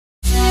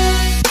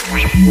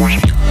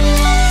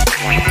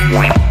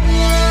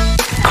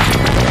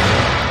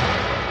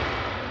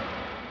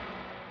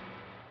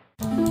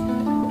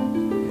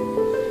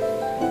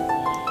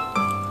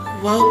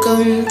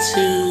Welcome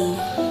to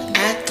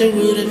At the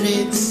Root of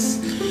It's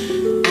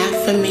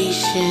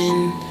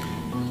affirmation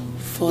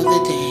for the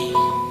day.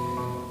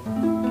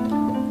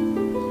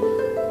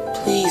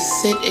 Please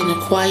sit in a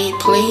quiet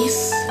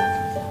place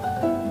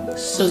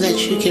so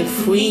that you can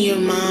free your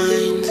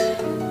mind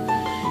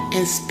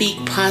and speak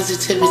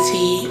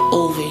positivity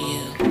over you.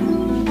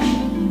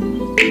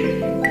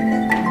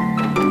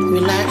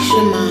 Relax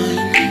your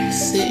mind,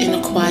 sit in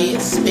a quiet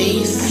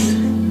space,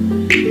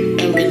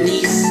 and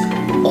release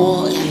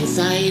all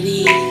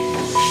anxiety,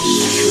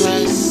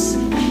 stress,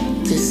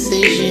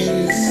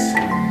 decisions,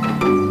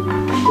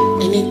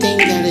 anything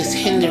that is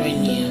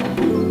hindering you.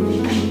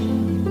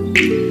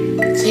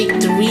 Take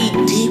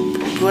 3 deep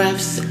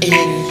breaths in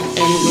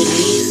and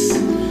release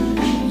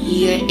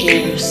your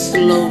air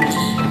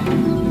slowly.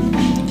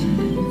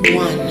 1.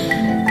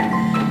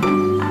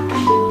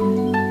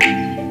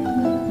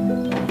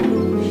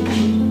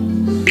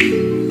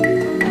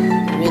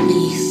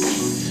 Release.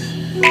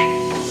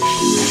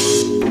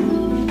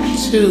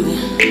 2.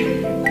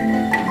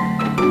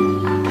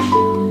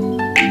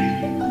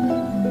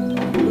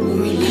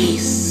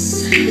 Release.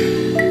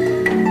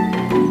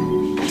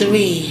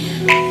 3.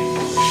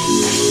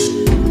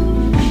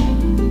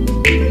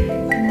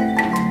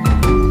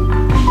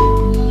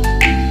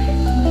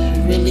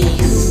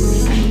 Release.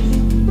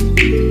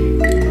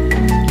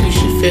 You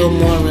should feel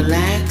more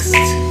relaxed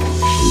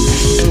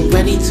and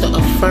ready to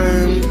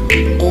affirm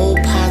all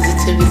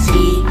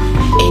positivity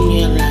in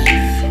your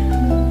life.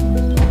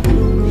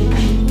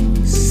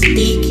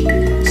 Speak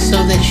so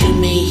that you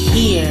may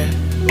hear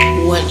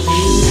what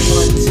you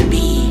want to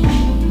be.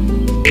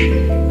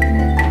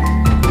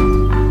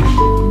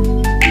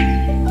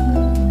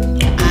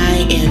 I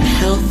am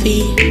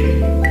healthy.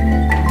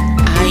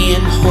 I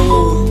am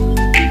whole.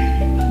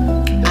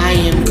 I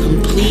am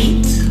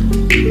complete.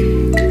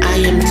 I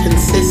am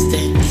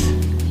consistent.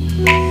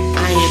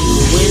 I am a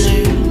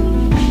winner.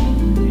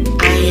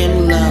 I am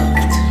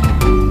loved.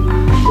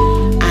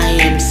 I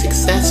am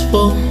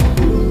successful.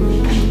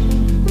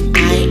 I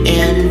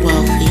am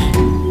wealthy.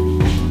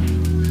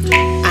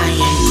 I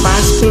am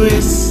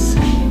prosperous.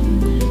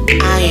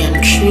 I am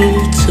true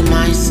to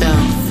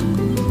myself.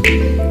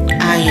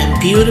 I am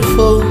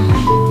beautiful.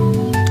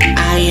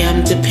 I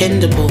am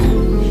dependable.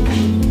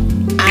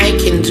 I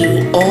can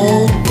do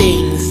all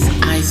things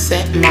I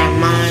set my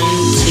mind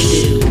to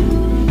do.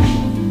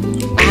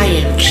 I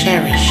am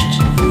cherished.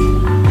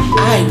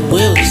 I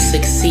will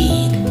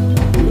succeed.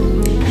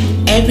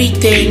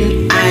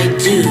 Everything I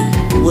do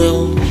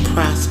will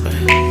prosper.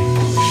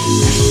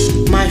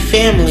 My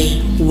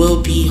family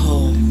will be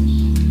whole.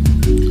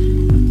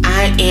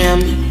 I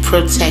am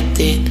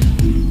protected.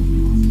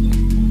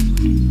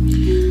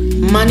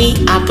 Money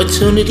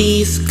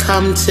opportunities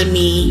come to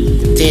me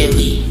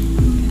daily.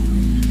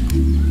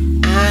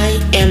 I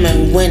am a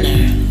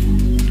winner.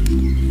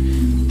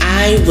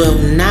 I will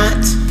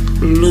not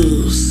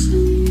lose.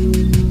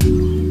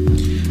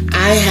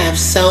 I have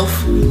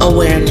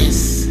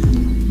self-awareness.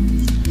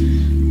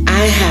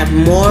 I have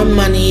more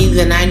money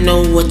than I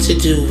know what to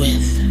do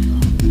with.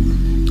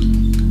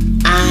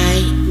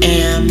 I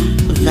am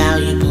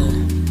valuable.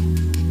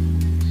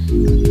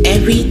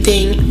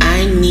 Everything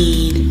I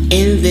need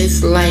in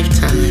this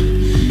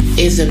lifetime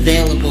is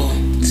available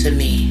to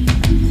me.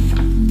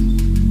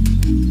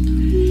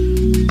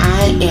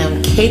 I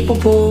am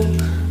capable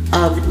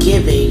of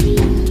giving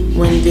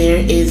when there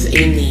is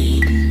a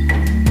need.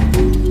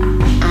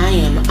 I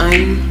am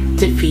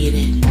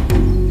undefeated.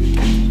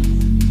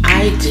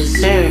 I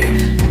deserve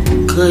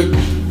good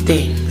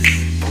things.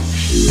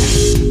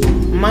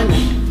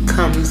 Money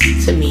comes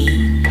to me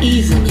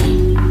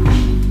easily.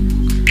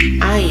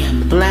 I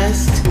am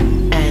blessed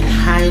and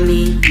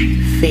highly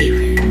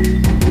favored.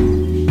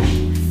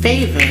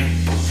 Favor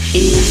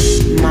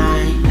is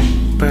my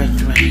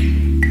birthright.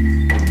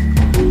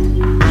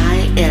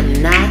 I am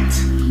not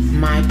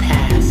my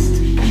past.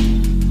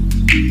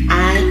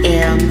 I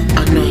am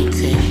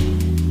anointed.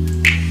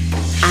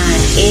 I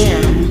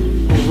am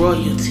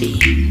royalty.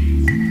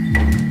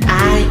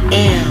 I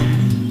am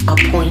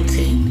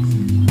appointed.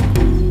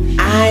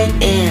 I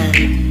am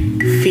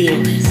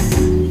fearless.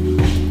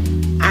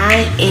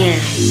 I am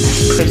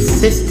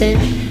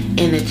persistent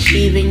in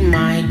achieving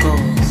my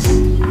goals.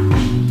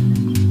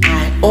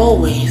 I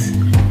always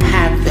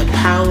have the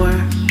power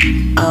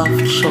of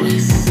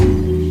choice.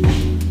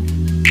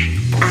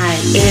 I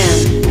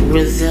am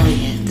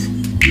resilient.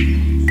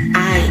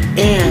 I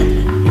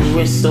am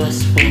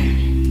resourceful.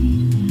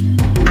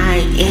 I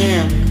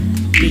am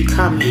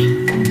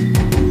becoming.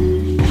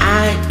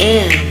 I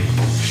am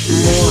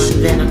more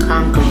than a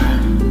conqueror.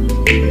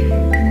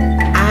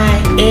 I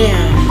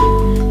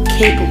am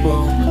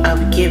capable of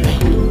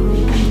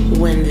giving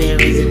when there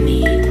is a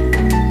need.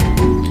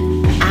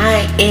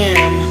 I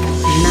am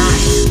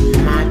not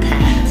my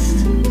past.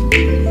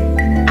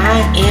 I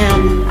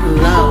am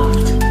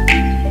loved.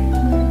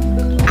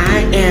 I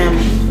am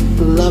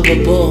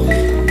lovable.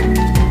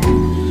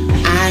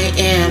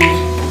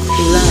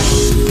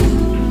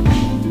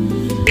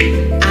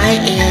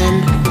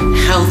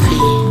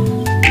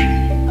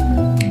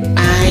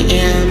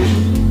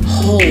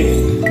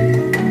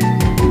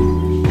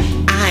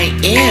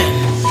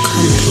 am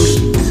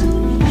complete.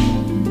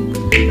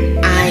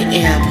 I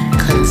am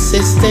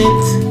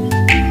consistent.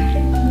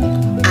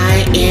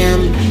 I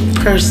am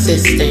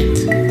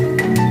persistent.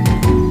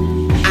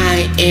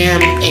 I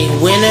am a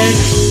winner.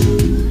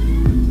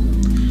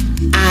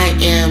 I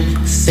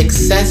am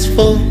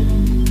successful.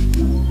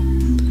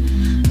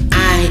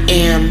 I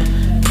am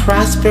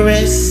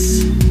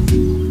prosperous.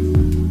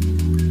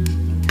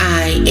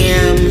 I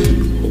am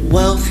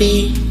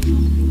wealthy.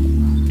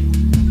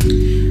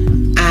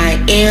 I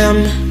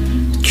am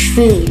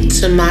true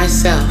to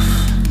myself.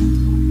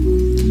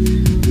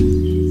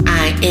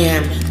 I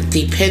am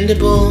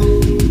dependable.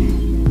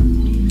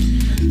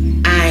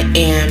 I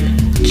am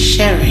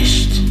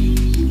cherished.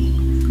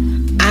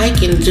 I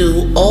can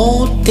do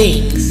all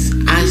things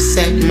I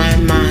set my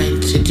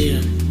mind to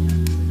do.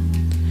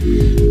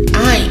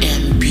 I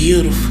am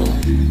beautiful.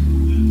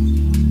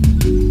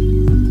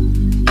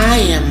 I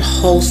am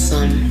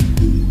wholesome.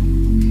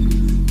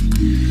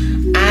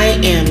 I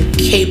am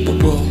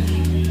capable.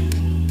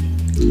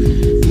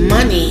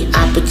 Money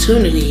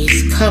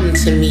opportunities come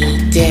to me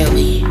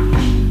daily.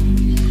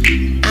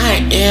 I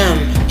am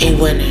a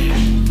winner.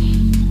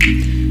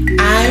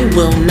 I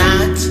will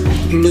not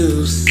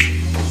lose.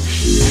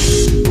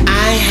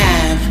 I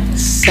have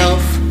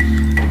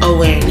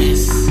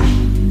self-awareness.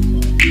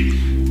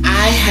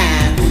 I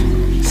have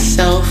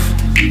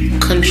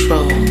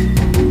self-control.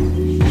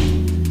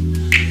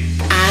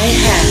 I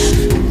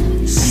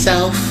have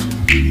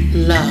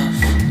self-love.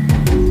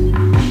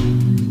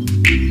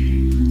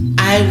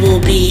 I will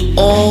be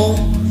all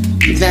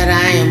that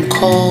I am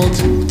called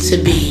to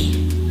be.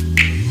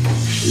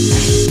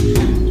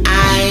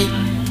 I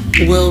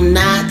will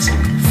not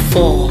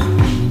fall.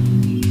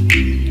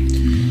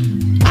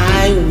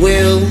 I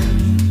will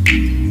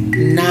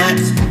not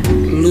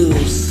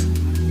lose.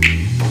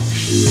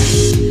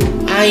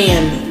 I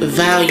am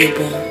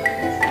valuable.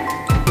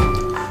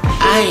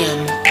 I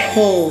am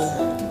whole.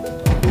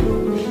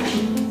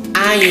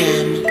 I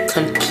am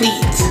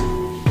complete.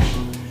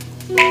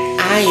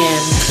 I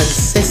am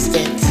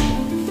consistent.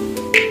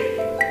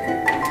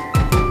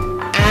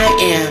 I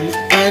am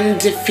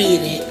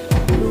undefeated.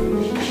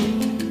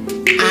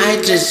 I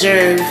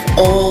deserve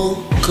all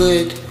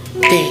good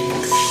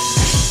things.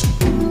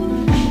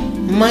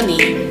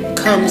 Money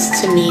comes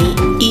to me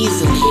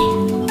easily.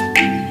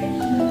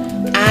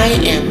 I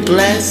am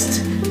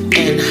blessed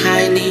and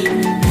highly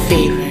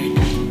favored.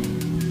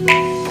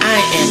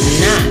 I am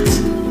not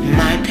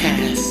my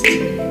past.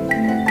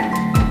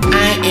 I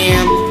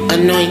am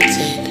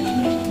anointed.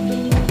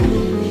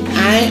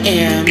 I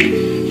am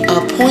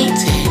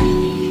appointed.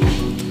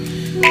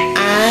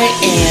 I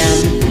am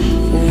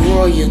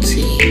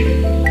royalty.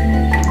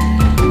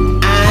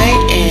 I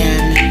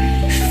am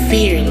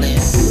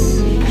fearless.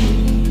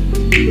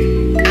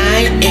 I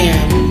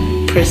am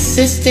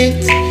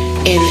persistent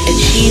in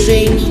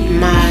achieving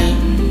my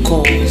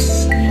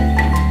goals.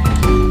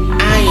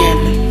 I am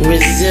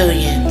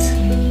resilient.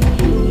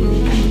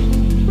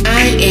 I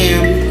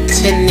am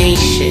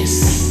tenacious.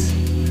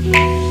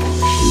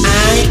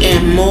 I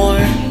am more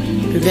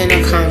than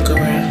a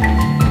conqueror.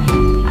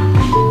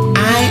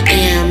 I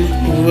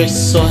am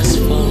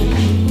resourceful.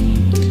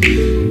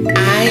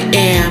 I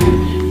am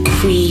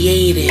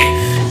creative.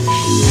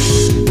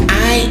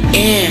 I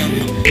am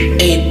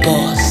a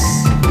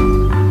boss.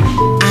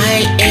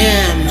 I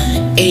am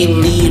a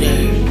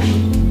leader.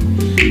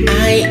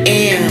 I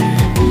am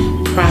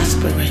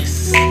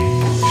prosperous.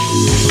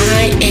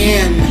 I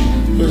am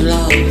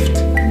loved.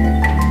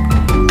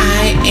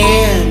 I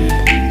am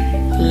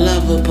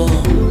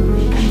lovable.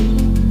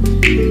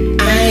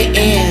 I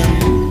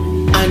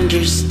am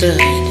understood.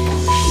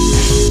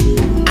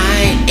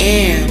 I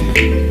am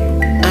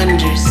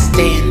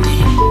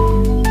understanding.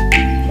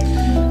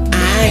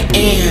 I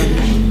am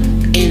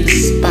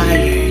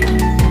inspired.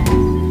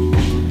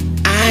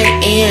 I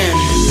am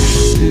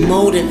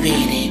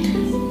motivated.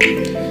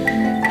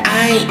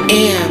 I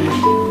am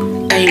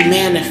a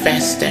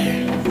manifester.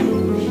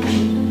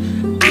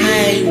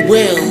 I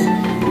will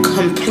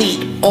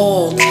complete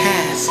all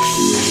tasks.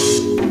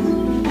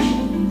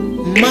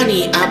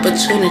 Money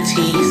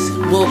opportunities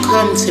will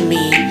come to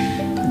me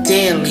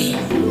daily.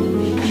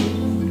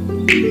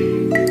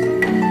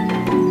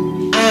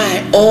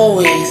 I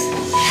always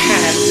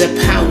have the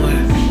power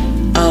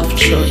of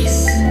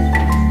choice.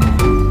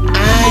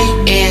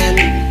 I am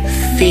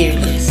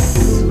fearless.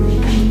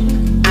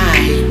 I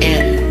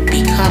am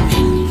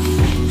becoming.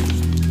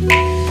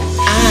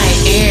 I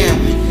am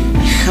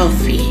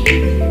healthy.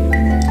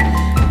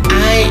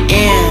 I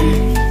am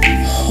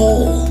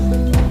whole.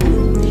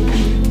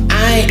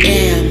 I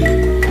am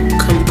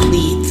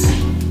complete.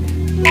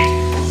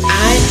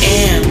 I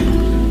am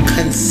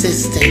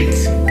consistent.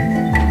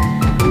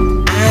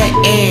 I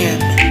am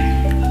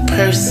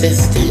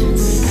persistent.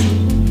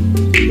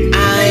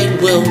 I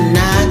will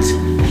not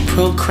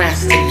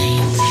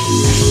procrastinate.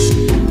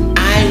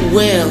 I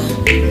will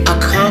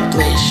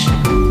accomplish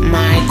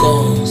my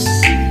goals.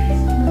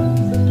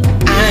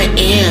 I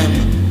am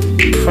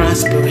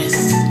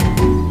prosperous.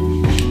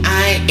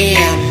 I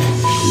am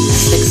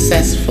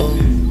successful.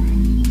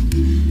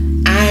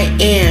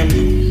 am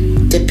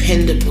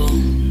dependable.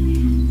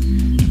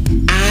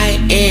 I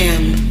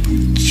am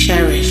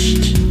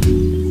cherished.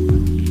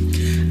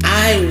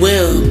 I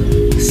will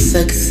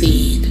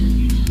succeed.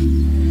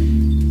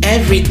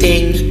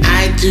 Everything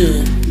I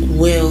do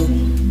will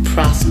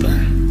prosper.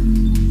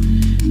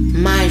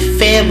 My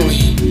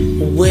family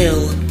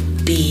will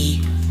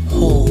be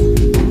whole.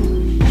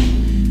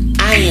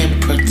 I am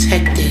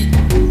protected.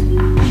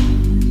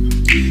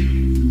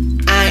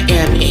 I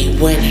am a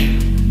winner.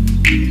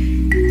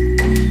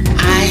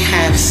 I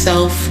have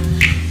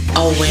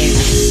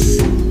self-awareness.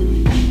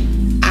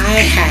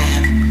 I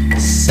have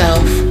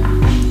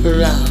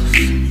self-love.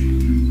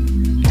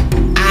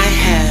 I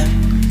have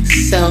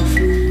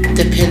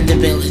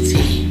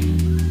self-dependability.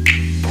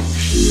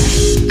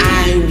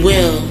 I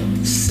will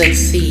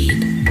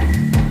succeed.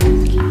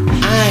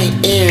 I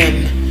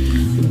am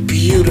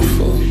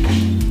beautiful.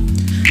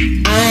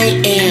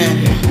 I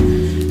am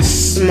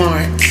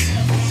smart.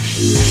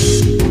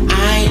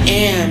 I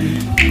am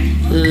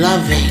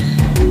loving.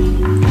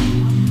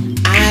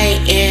 I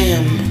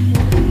am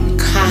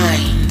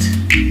kind.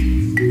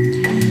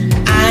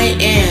 I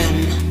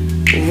am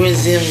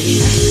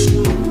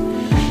resilient.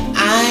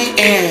 I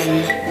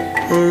am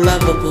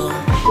lovable.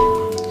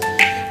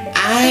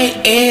 I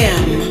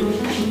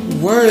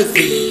am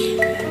worthy.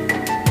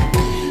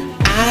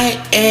 I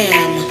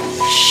am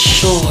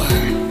sure.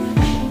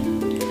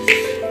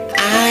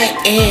 I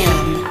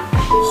am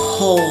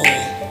whole.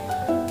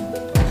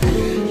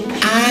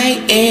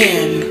 I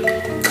am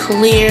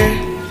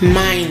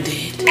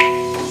clear-minded.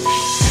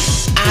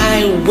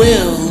 I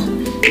will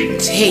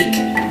take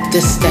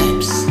the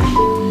steps.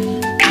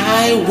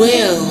 I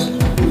will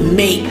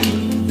make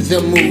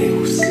the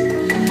moves.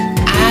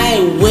 I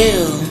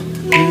will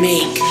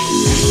make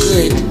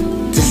good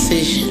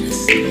decisions.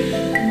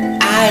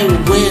 I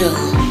will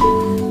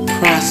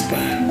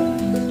prosper.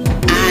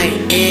 I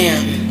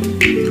am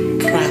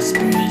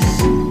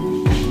prosperous.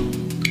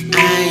 I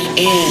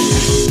am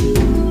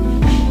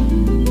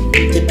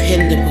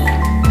dependable.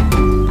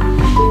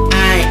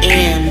 I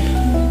am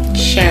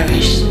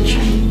cherished.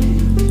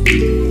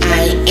 I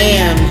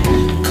am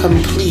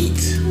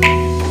complete.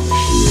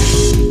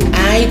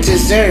 I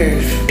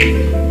deserve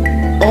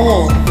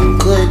all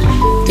good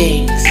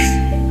things.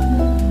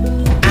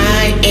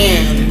 I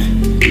am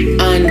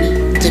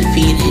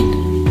undefeated.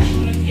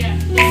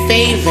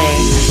 Favor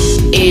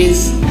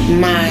is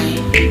my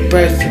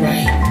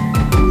birthright.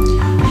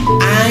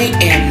 I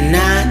am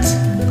not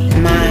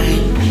my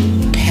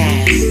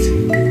past.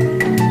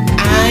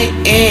 I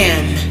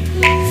am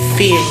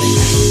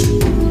fearless.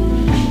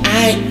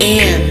 I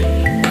am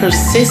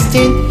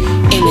persistent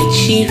in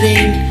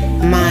achieving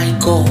my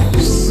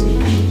goals.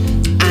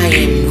 I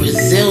am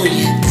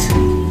resilient.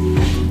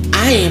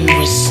 I am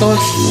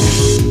resourceful.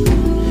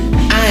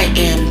 I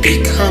am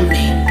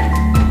becoming.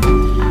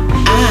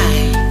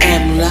 I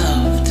am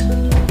loved.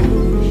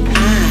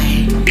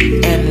 I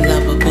am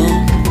lovable.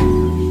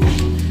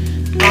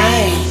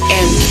 I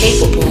am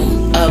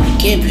capable of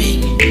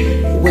giving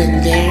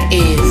when there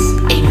is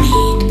a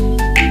need.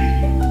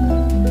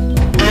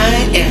 I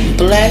am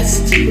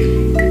blessed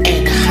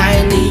and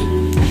highly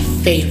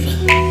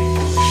favored.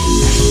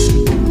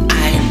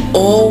 I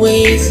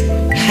always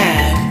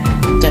have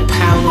the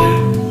power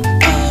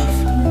of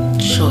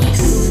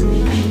choice.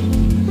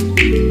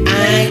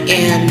 I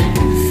am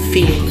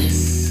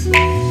fearless. I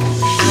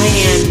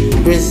am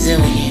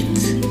resilient.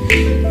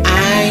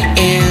 I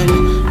am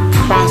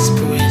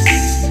prosperous.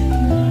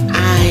 I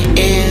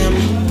am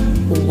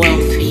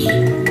wealthy. I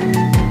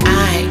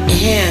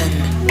am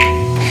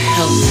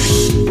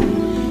healthy.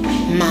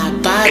 My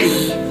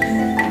body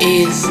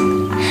is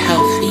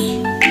healthy.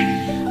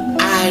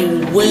 I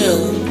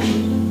will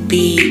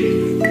be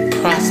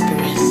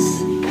prosperous.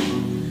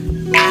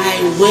 I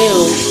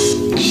will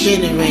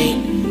generate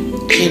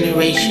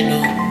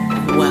generational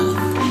wealth.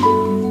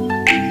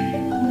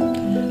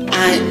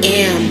 I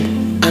am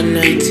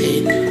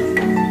anointed.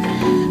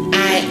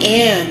 I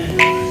am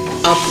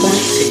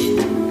appointed.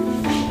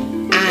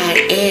 I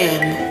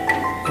am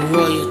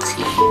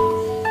royalty.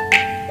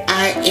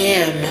 I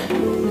am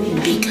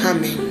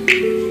becoming.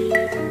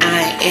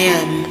 I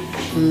am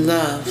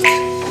loved.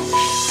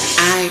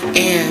 I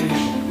am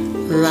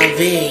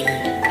loving.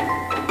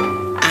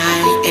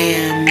 I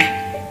am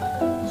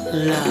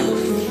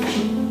love.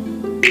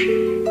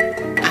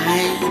 I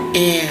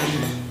am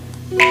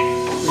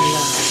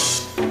love.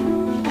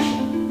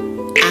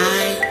 I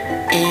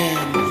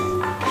am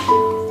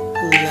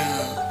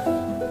love.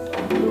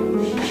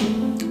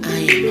 I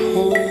am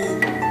whole.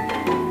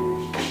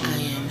 I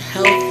am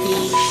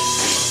healthy.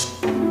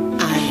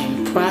 I am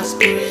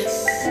prosperous.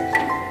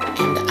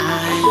 And I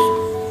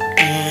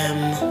am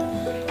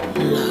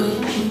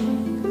love.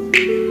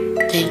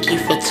 Thank you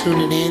for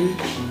tuning in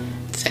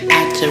to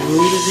At the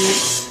Root of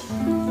It,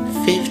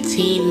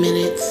 15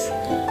 minutes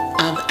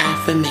of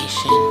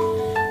affirmation.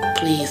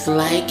 Please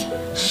like,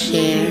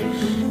 share,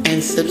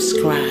 and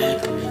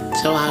subscribe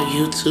to our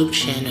YouTube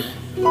channel.